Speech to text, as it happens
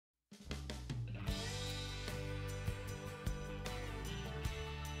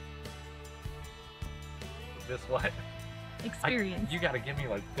this wet. Experience. You gotta give me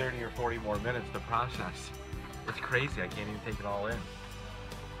like 30 or 40 more minutes to process. It's crazy, I can't even take it all in.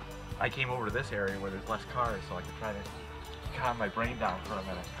 I came over to this area where there's less cars so I could try to calm my brain down for a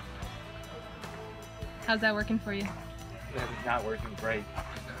minute. How's that working for you? It's not working great.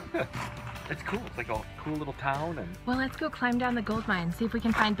 It's cool, it's like a cool little town and... Well, let's go climb down the gold mine, see if we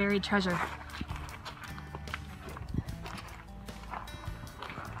can find buried treasure.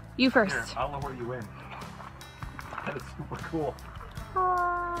 You first. Here, I'll lower you in. That is super cool. There's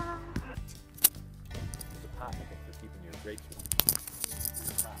a pot, I think, for keeping your grapes with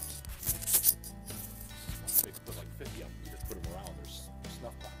your crops. They put like 50 of them, you just put them around, there's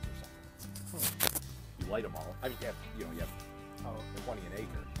snuff box or something. You light them all. I mean, you have 20 an acre.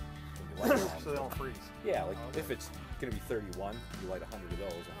 And you light them all. So they don't freeze. Yeah, like if it's going to be 31, you light 100 of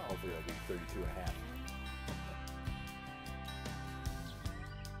those, and hopefully it'll be 32 and a half.